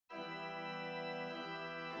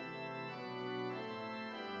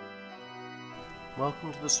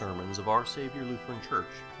Welcome to the sermons of Our Savior Lutheran Church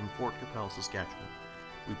in Fort Capel, Saskatchewan.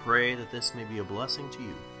 We pray that this may be a blessing to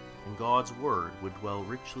you, and God's Word would dwell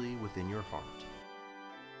richly within your heart.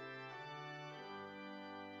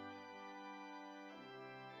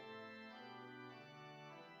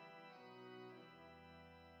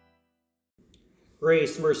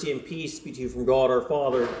 Grace, mercy, and peace be to you from God our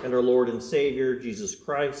Father and our Lord and Savior, Jesus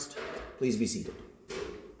Christ. Please be seated.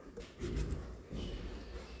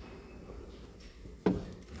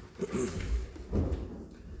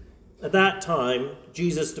 At that time,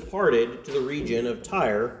 Jesus departed to the region of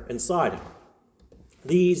Tyre and Sidon.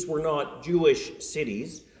 These were not Jewish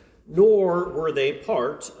cities, nor were they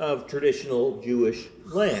part of traditional Jewish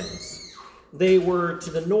lands. They were to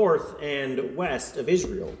the north and west of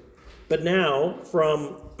Israel. But now,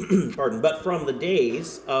 from the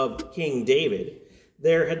days of King David,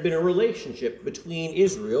 there had been a relationship between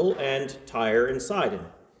Israel and Tyre and Sidon,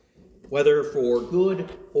 whether for good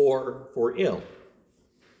or for ill.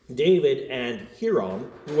 David and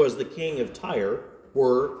Hiram, who was the king of Tyre,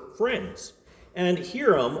 were friends. And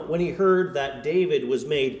Hiram, when he heard that David was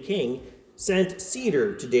made king, sent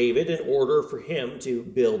cedar to David in order for him to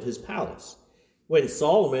build his palace. When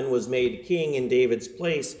Solomon was made king in David's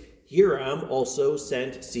place, Hiram also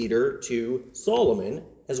sent cedar to Solomon,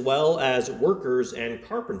 as well as workers and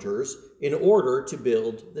carpenters, in order to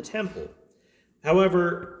build the temple.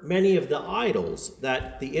 However, many of the idols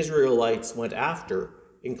that the Israelites went after,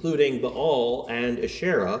 including Baal and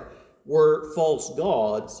Asherah, were false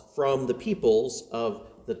gods from the peoples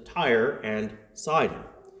of the Tyre and Sidon.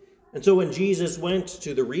 And so when Jesus went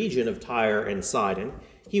to the region of Tyre and Sidon,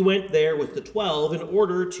 he went there with the 12 in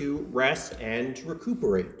order to rest and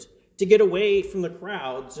recuperate, to get away from the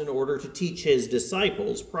crowds in order to teach his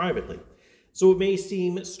disciples privately. So it may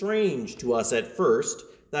seem strange to us at first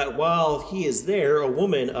that while he is there, a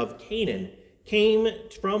woman of Canaan came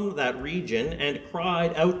from that region and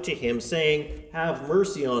cried out to him, saying, "Have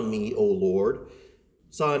mercy on me, O Lord,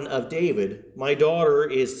 Son of David. My daughter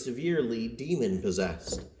is severely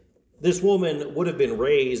demon-possessed." This woman would have been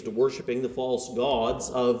raised worshiping the false gods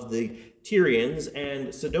of the Tyrians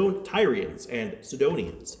and Sidonians.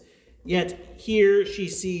 Yet here she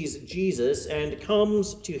sees Jesus and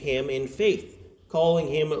comes to him in faith, calling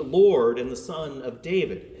him Lord and the Son of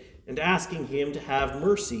David, and asking him to have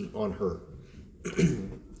mercy on her.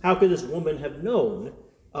 How could this woman have known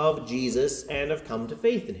of Jesus and have come to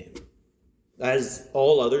faith in him? As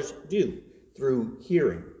all others do, through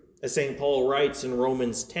hearing. As St. Paul writes in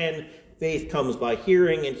Romans 10, faith comes by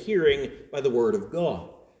hearing, and hearing by the word of God.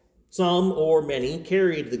 Some or many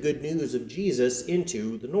carried the good news of Jesus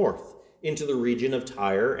into the north, into the region of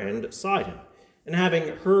Tyre and Sidon. And having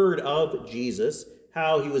heard of Jesus,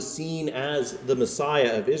 how he was seen as the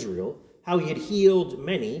Messiah of Israel, how he had healed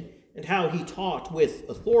many, and how he taught with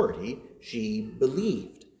authority, she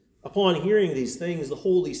believed. Upon hearing these things, the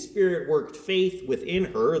Holy Spirit worked faith within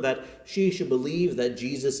her that she should believe that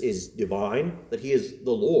Jesus is divine, that he is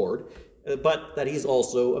the Lord, but that he's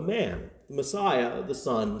also a man, the Messiah, the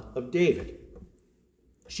Son of David.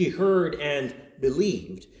 She heard and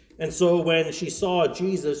believed, and so when she saw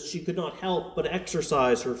Jesus, she could not help but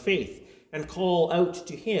exercise her faith and call out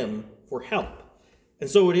to him for help. And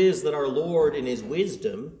so it is that our Lord, in his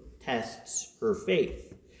wisdom, tests her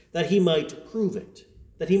faith, that he might prove it,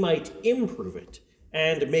 that he might improve it,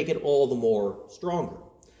 and make it all the more stronger.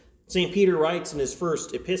 St. Peter writes in his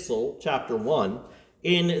first epistle, chapter 1,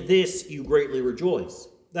 "In this you greatly rejoice,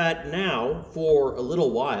 that now, for a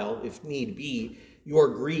little while, if need be, you are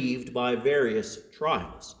grieved by various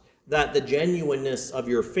trials, that the genuineness of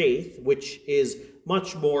your faith, which is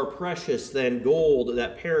much more precious than gold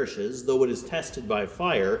that perishes, though it is tested by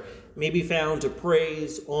fire, may be found to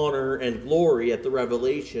praise, honor, and glory at the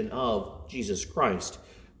revelation of Jesus Christ,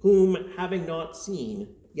 whom, having not seen,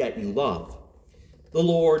 yet you love. The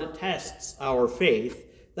Lord tests our faith,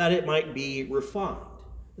 that it might be refined,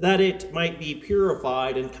 that it might be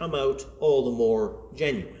purified and come out all the more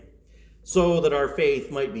genuine, so that our faith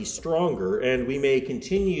might be stronger and we may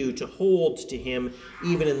continue to hold to him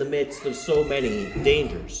even in the midst of so many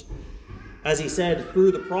dangers. As he said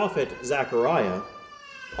through the prophet Zechariah,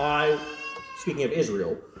 speaking of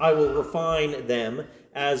Israel, I will refine them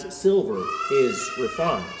as silver is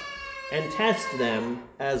refined, and test them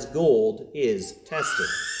as gold is tested.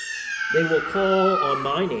 They will call on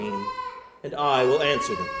my name, and I will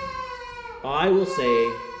answer them. I will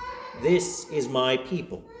say, this is my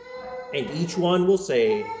people, and each one will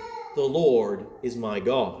say, the Lord is my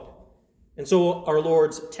God. And so our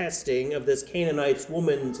Lord's testing of this Canaanite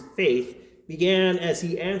woman's faith began as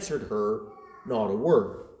he answered her, not a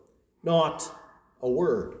word. Not a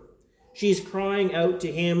word. She's crying out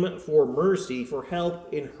to him for mercy, for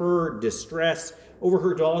help in her distress over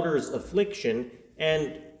her daughter's affliction,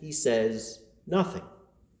 and he says nothing.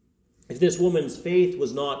 If this woman's faith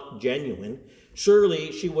was not genuine,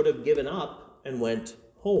 surely she would have given up and went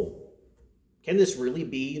home. Can this really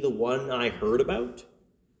be the one I heard about?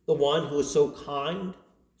 The one who is so kind,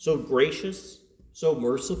 so gracious, so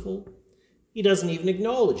merciful? He doesn't even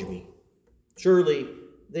acknowledge me. Surely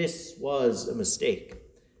this was a mistake.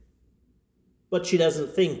 But she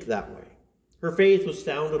doesn't think that way. Her faith was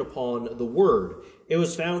founded upon the Word. It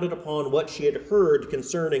was founded upon what she had heard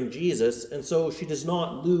concerning Jesus, and so she does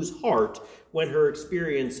not lose heart when her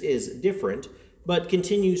experience is different, but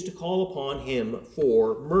continues to call upon him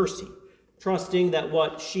for mercy, trusting that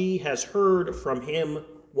what she has heard from him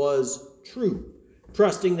was true,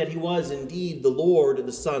 trusting that he was indeed the Lord,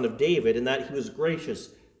 the Son of David, and that he was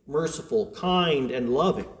gracious, merciful, kind, and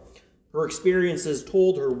loving. Her experiences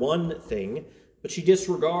told her one thing, but she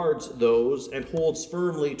disregards those and holds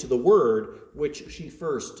firmly to the word which she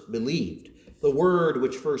first believed, the word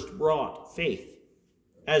which first brought faith.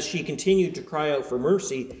 As she continued to cry out for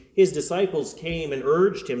mercy, his disciples came and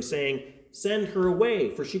urged him, saying, "Send her away,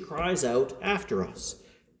 for she cries out after us."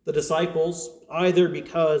 The disciples, either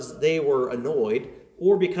because they were annoyed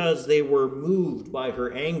or because they were moved by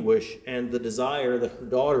her anguish and the desire that her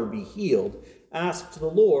daughter be healed, asked the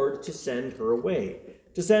Lord to send her away,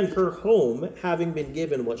 to send her home, having been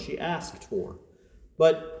given what she asked for.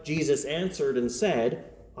 But Jesus answered and said,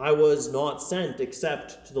 "I was not sent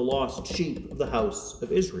except to the lost sheep of the house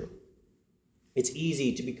of Israel." It's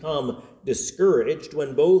easy to become discouraged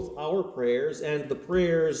when both our prayers and the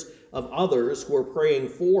prayers of others who are praying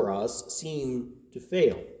for us seem to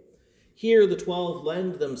fail. Here the 12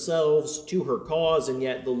 lend themselves to her cause, and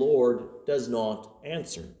yet the Lord does not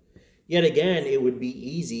answer. Yet again, it would be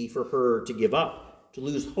easy for her to give up, to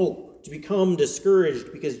lose hope, to become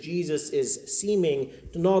discouraged because Jesus is seeming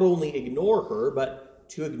to not only ignore her, but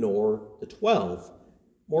to ignore the 12.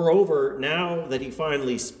 Moreover, now that he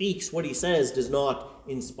finally speaks, what he says does not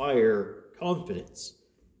inspire confidence.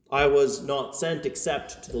 "I was not sent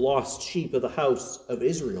except to the lost sheep of the house of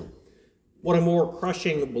Israel." What a more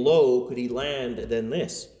crushing blow could he land than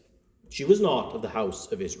this? She was not of the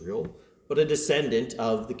house of Israel, but a descendant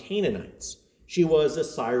of the Canaanites. She was a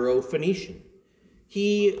Syro-Phoenician.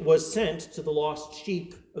 He was sent to the lost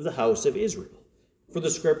sheep of the house of Israel. For the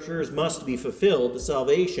scriptures must be fulfilled, the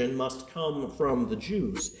salvation must come from the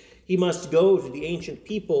Jews. He must go to the ancient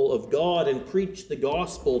people of God and preach the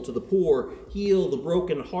gospel to the poor, heal the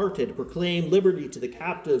brokenhearted, proclaim liberty to the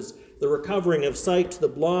captives, the recovering of sight to the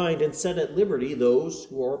blind, and set at liberty those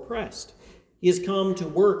who are oppressed. He has come to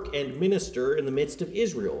work and minister in the midst of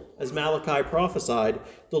Israel. As Malachi prophesied,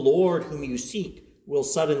 "The Lord whom you seek will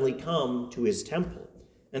suddenly come to his temple."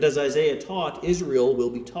 And as Isaiah taught, Israel will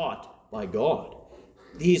be taught by God.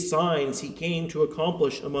 These signs he came to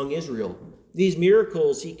accomplish among Israel. These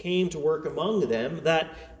miracles he came to work among them,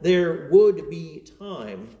 that there would be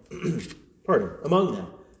time, among them.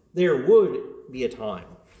 There would be a time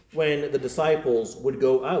when the disciples would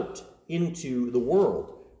go out into the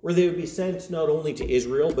world, where they would be sent not only to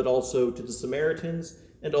Israel, but also to the Samaritans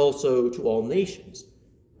and also to all nations.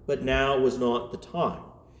 But now was not the time.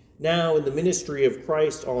 Now, in the ministry of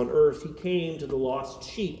Christ on earth, he came to the lost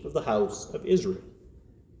sheep of the house of Israel.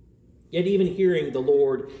 Yet even hearing the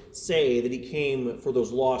Lord say that he came for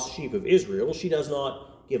those lost sheep of Israel, she does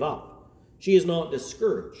not give up. She is not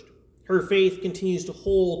discouraged. Her faith continues to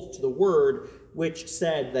hold to the word which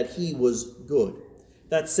said that he was good,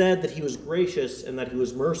 that said that he was gracious and that he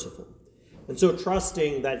was merciful. And so,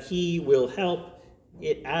 trusting that he will help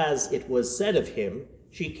it as it was said of him,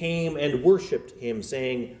 she came and worshipped him,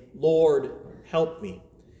 saying, "Lord, help me."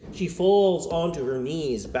 She falls onto her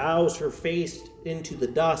knees, bows her face into the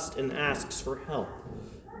dust, and asks for help.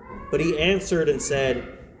 But he answered and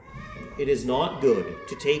said, "It is not good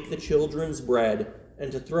to take the children's bread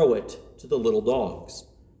and to throw it to the little dogs."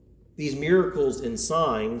 These miracles and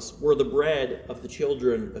signs were the bread of the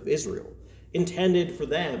children of Israel, intended for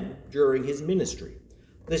them during his ministry.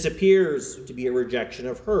 This appears to be a rejection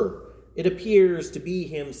of her. It appears to be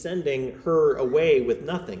him sending her away with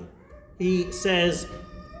nothing. He says,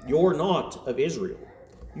 "You're not of Israel.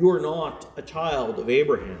 You're not a child of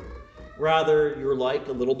Abraham. Rather, you're like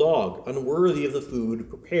a little dog, unworthy of the food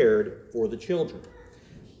prepared for the children."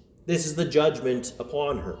 This is the judgment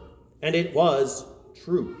upon her, and it was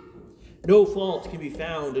true. No fault can be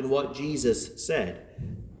found in what Jesus said,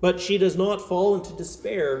 but she does not fall into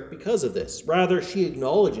despair because of this. Rather, she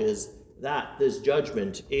acknowledges that this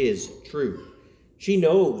judgment is true. She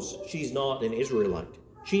knows she's not an Israelite.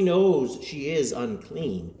 She knows she is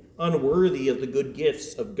unclean unworthy of the good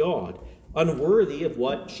gifts of God, unworthy of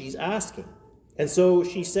what she's asking. And so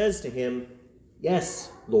she says to him,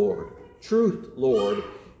 "Yes, Lord, truth, Lord,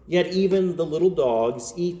 yet even the little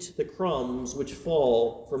dogs eat the crumbs which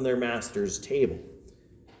fall from their master's table."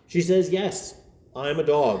 She says, "Yes, I am a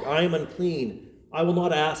dog. I am unclean. I will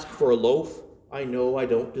not ask for a loaf. I know I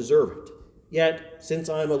don't deserve it. Yet, since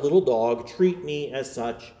I am a little dog, treat me as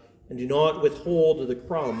such, and do not withhold the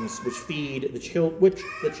crumbs which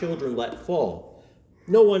the children let fall.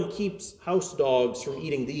 No one keeps house dogs from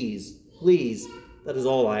eating these. Please, that is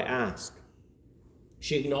all I ask."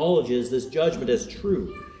 She acknowledges this judgment as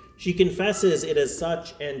true. She confesses it as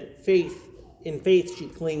such, and in faith she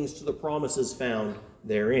clings to the promises found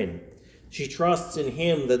therein. She trusts in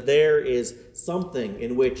him that there is something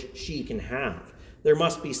in which she can have. There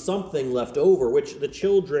must be something left over which the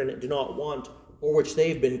children do not want or which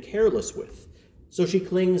they've been careless with. So she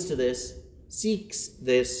clings to this, seeks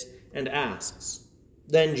this, and asks.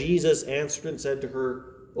 Then Jesus answered and said to her,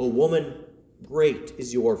 "O woman, great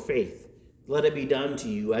is your faith. Let it be done to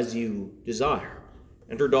you as you desire."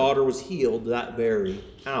 And her daughter was healed that very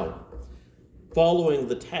hour. Following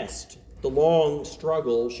the test, the long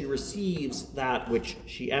struggle, she receives that which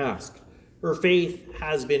she asked. Her faith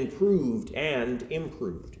has been proved and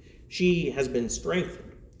improved. She has been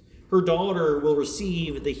strengthened. Her daughter will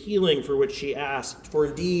receive the healing for which she asked, for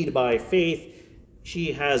indeed by faith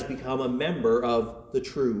she has become a member of the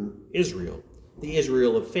true Israel, the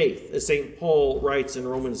Israel of faith. As St. Paul writes in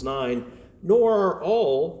Romans 9, "Nor are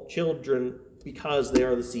all children because they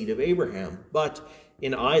are the seed of Abraham, but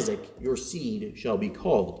in Isaac your seed shall be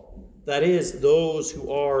called." That is, those who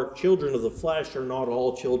are children of the flesh are not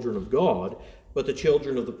all children of God, but the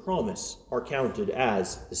children of the promise are counted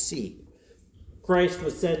as the seed. Christ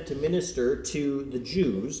was sent to minister to the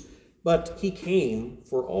Jews, but he came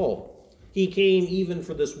for all. He came even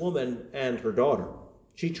for this woman and her daughter.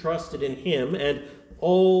 She trusted in him, and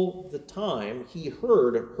all the time he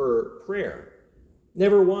heard her prayer.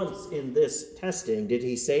 Never once in this testing did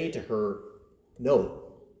he say to her, "No."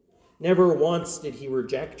 Never once did he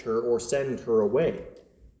reject her or send her away.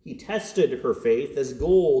 He tested her faith as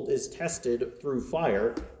gold is tested through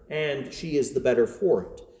fire, and she is the better for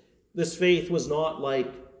it. This faith was not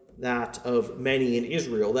like that of many in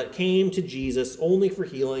Israel that came to Jesus only for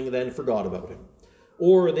healing and then forgot about him.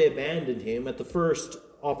 Or they abandoned him at the first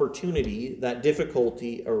opportunity that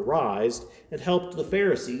difficulty arose and helped the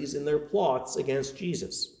Pharisees in their plots against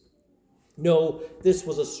Jesus. No, this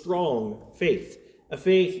was a strong faith, a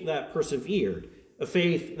faith that persevered, a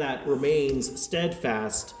faith that remains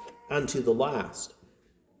steadfast unto the last.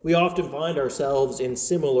 We often find ourselves in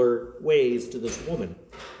similar ways to this woman,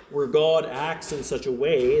 where God acts in such a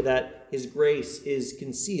way that his grace is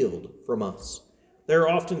concealed from us. There are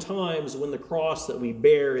often times when the cross that we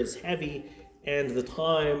bear is heavy and the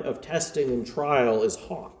time of testing and trial is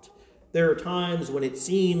hot. There are times when it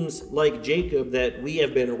seems like Jacob that we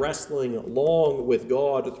have been wrestling long with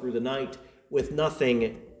God through the night with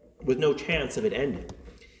no chance of it ending.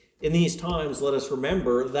 In these times, let us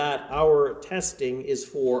remember that our testing is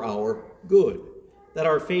for our good, that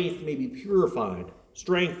our faith may be purified,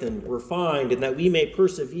 strengthened, refined, and that we may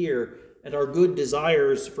persevere, and our good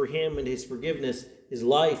desires for him and his forgiveness, his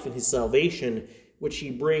life and his salvation, which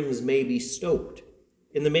he brings, may be stoked.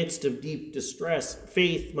 In the midst of deep distress,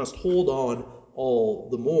 faith must hold on all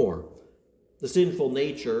the more. The sinful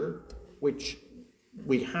nature, which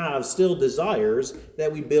we have, still desires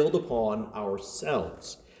that we build upon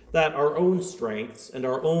ourselves, that our own strengths and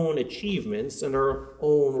our own achievements and our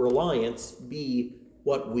own reliance be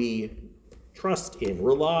what we trust in,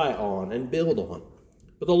 rely on, and build on.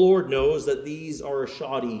 But the Lord knows that these are a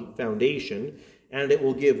shoddy foundation, and it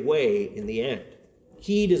will give way in the end.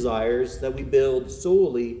 He desires that we build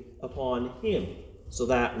solely upon him, so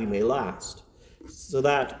that we may last, so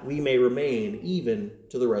that we may remain even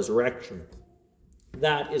to the resurrection.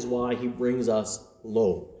 That is why he brings us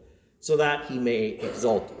low, so that he may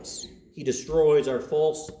exalt us. He destroys our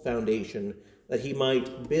false foundation, that he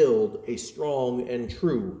might build a strong and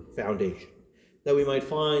true foundation, that we might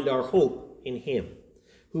find our hope in him,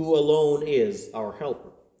 who alone is our helper.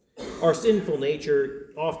 Our sinful nature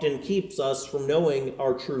often keeps us from knowing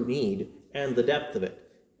our true need and the depth of it,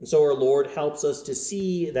 and so our Lord helps us to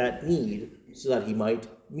see that need so that he might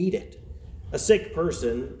meet it. A sick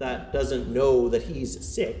person that doesn't know that he's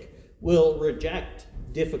sick will reject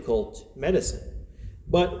difficult medicine.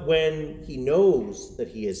 But when he knows that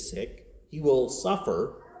he is sick, he will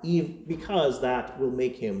suffer because that will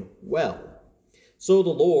make him well. So the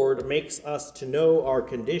Lord makes us to know our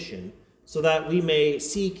condition so that we may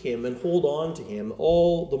seek him and hold on to him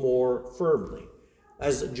all the more firmly.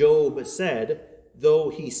 As Job said, though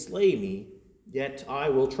he slay me, yet I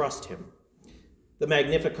will trust him. The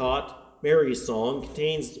Magnificat, Mary's song,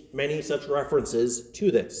 contains many such references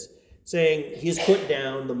to this, saying, he has put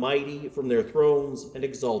down the mighty from their thrones and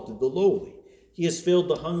exalted the lowly. He has filled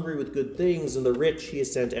the hungry with good things, and the rich he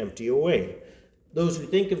has sent empty away. Those who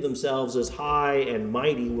think of themselves as high and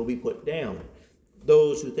mighty will be put down.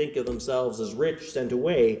 Those who think of themselves as rich sent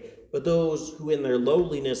away, but those who in their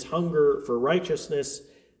lowliness hunger for righteousness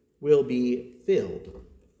will be filled.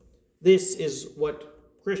 This is why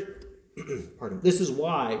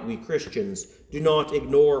we Christians do not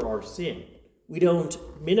ignore our sin. We don't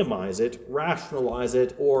minimize it, rationalize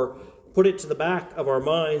it, or put it to the back of our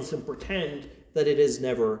minds and pretend that it has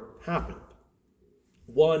never happened.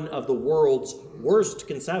 One of the world's worst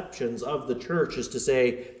conceptions of the church is to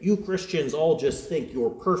say, you Christians all just think you're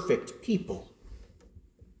perfect people.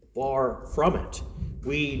 Far from it.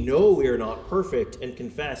 We know we are not perfect and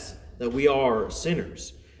confess that we are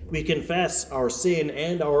sinners. We confess our sin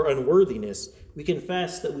and our unworthiness. We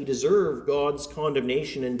confess that we deserve God's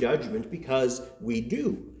condemnation and judgment because we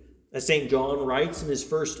do. As St. John writes in his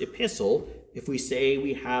first epistle, if we say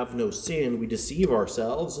we have no sin, we deceive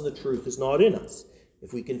ourselves and the truth is not in us.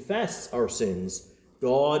 If we confess our sins,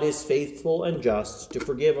 God is faithful and just to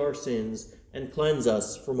forgive our sins and cleanse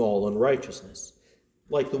us from all unrighteousness.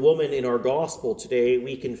 Like the woman in our gospel today,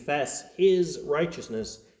 we confess his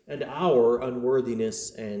righteousness and our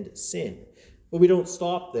unworthiness and sin. But we don't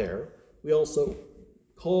stop there. We also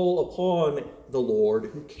call upon the Lord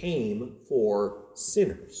who came for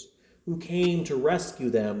sinners, who came to rescue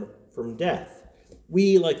them from death.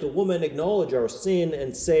 We, like the woman, acknowledge our sin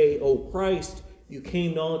and say, O Christ, you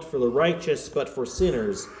came not for the righteous, but for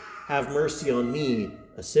sinners. Have mercy on me,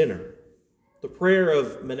 a sinner. The prayer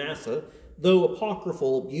of Manasseh, though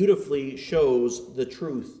apocryphal, beautifully shows the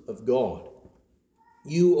truth of God.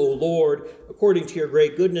 You, O Lord, according to your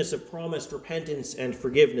great goodness, have promised repentance and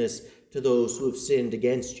forgiveness to those who have sinned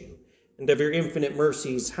against you, and of your infinite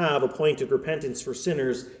mercies have appointed repentance for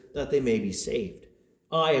sinners, that they may be saved.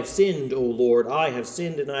 I have sinned, O Lord, I have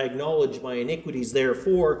sinned, and I acknowledge my iniquities.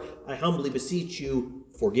 Therefore, I humbly beseech you,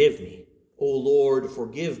 forgive me. O Lord,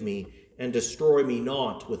 forgive me, and destroy me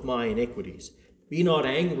not with my iniquities. Be not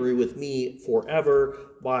angry with me forever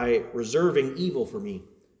by reserving evil for me.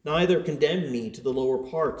 Neither condemn me to the lower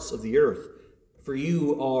parts of the earth. For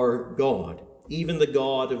you are God, even the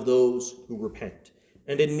God of those who repent.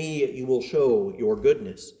 And in me you will show your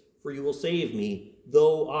goodness, for you will save me,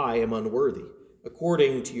 though I am unworthy,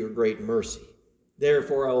 according to your great mercy.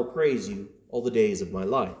 Therefore I will praise you all the days of my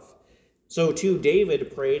life. So too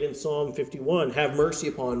David prayed in Psalm 51, have mercy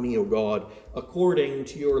upon me, O God, according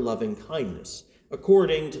to your loving kindness.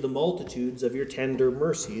 According to the multitudes of your tender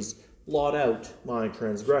mercies, blot out my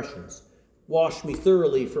transgressions. Wash me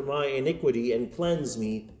thoroughly from my iniquity and cleanse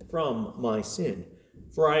me from my sin.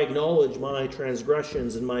 For I acknowledge my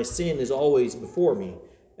transgressions, and my sin is always before me.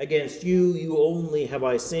 Against you only have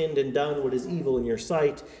I sinned and done what is evil in your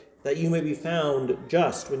sight, that you may be found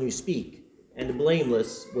just when you speak, and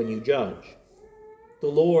blameless when you judge. The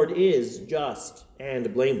Lord is just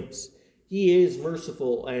and blameless. He is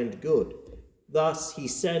merciful and good. Thus he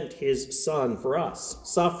sent his Son for us,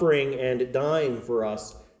 suffering and dying for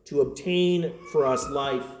us, to obtain for us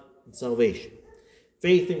life and salvation.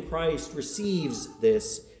 Faith in Christ receives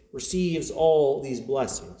all these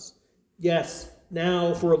blessings. Yes,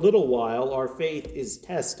 now for a little while our faith is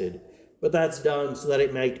tested, but that's done so that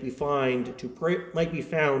it might be found to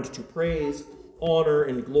praise, honor,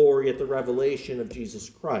 and glory at the revelation of Jesus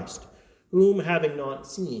Christ, whom having not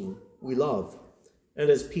seen, we love. And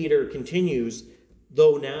as Peter continues,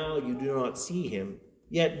 though now you do not see him,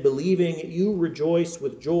 yet believing you rejoice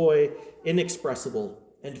with joy inexpressible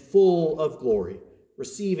and full of glory,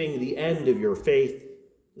 receiving the end of your faith,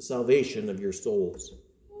 the salvation of your souls.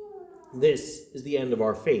 This is the end of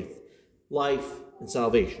our faith, life and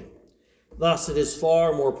salvation. Thus it is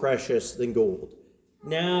far more precious than gold.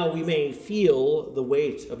 Now we may feel the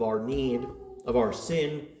weight of our need, of our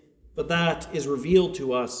sin, but that is revealed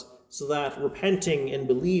to us so that, repenting and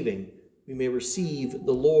believing, we may receive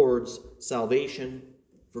the Lord's salvation,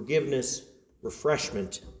 forgiveness,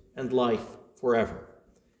 refreshment, and life forever.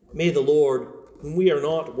 May the Lord, whom we are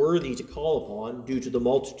not worthy to call upon due to the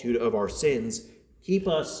multitude of our sins, keep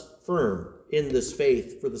us firm in this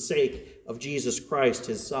faith for the sake of Jesus Christ,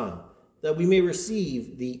 his Son, that we may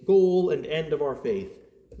receive the goal and end of our faith,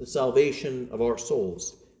 the salvation of our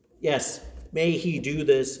souls. Yes, may he do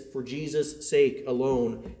this for Jesus' sake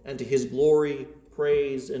alone, and to his glory,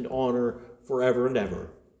 praise, and honor forever and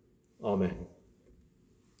ever. Amen.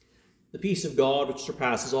 The peace of God, which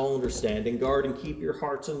surpasses all understanding, guard and keep your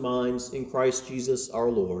hearts and minds in Christ Jesus our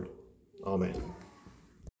Lord. Amen.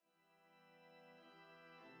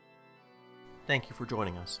 Thank you for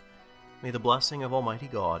joining us. May the blessing of Almighty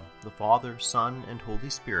God, the Father, Son, and Holy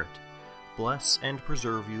Spirit, bless and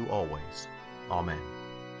preserve you always. Amen.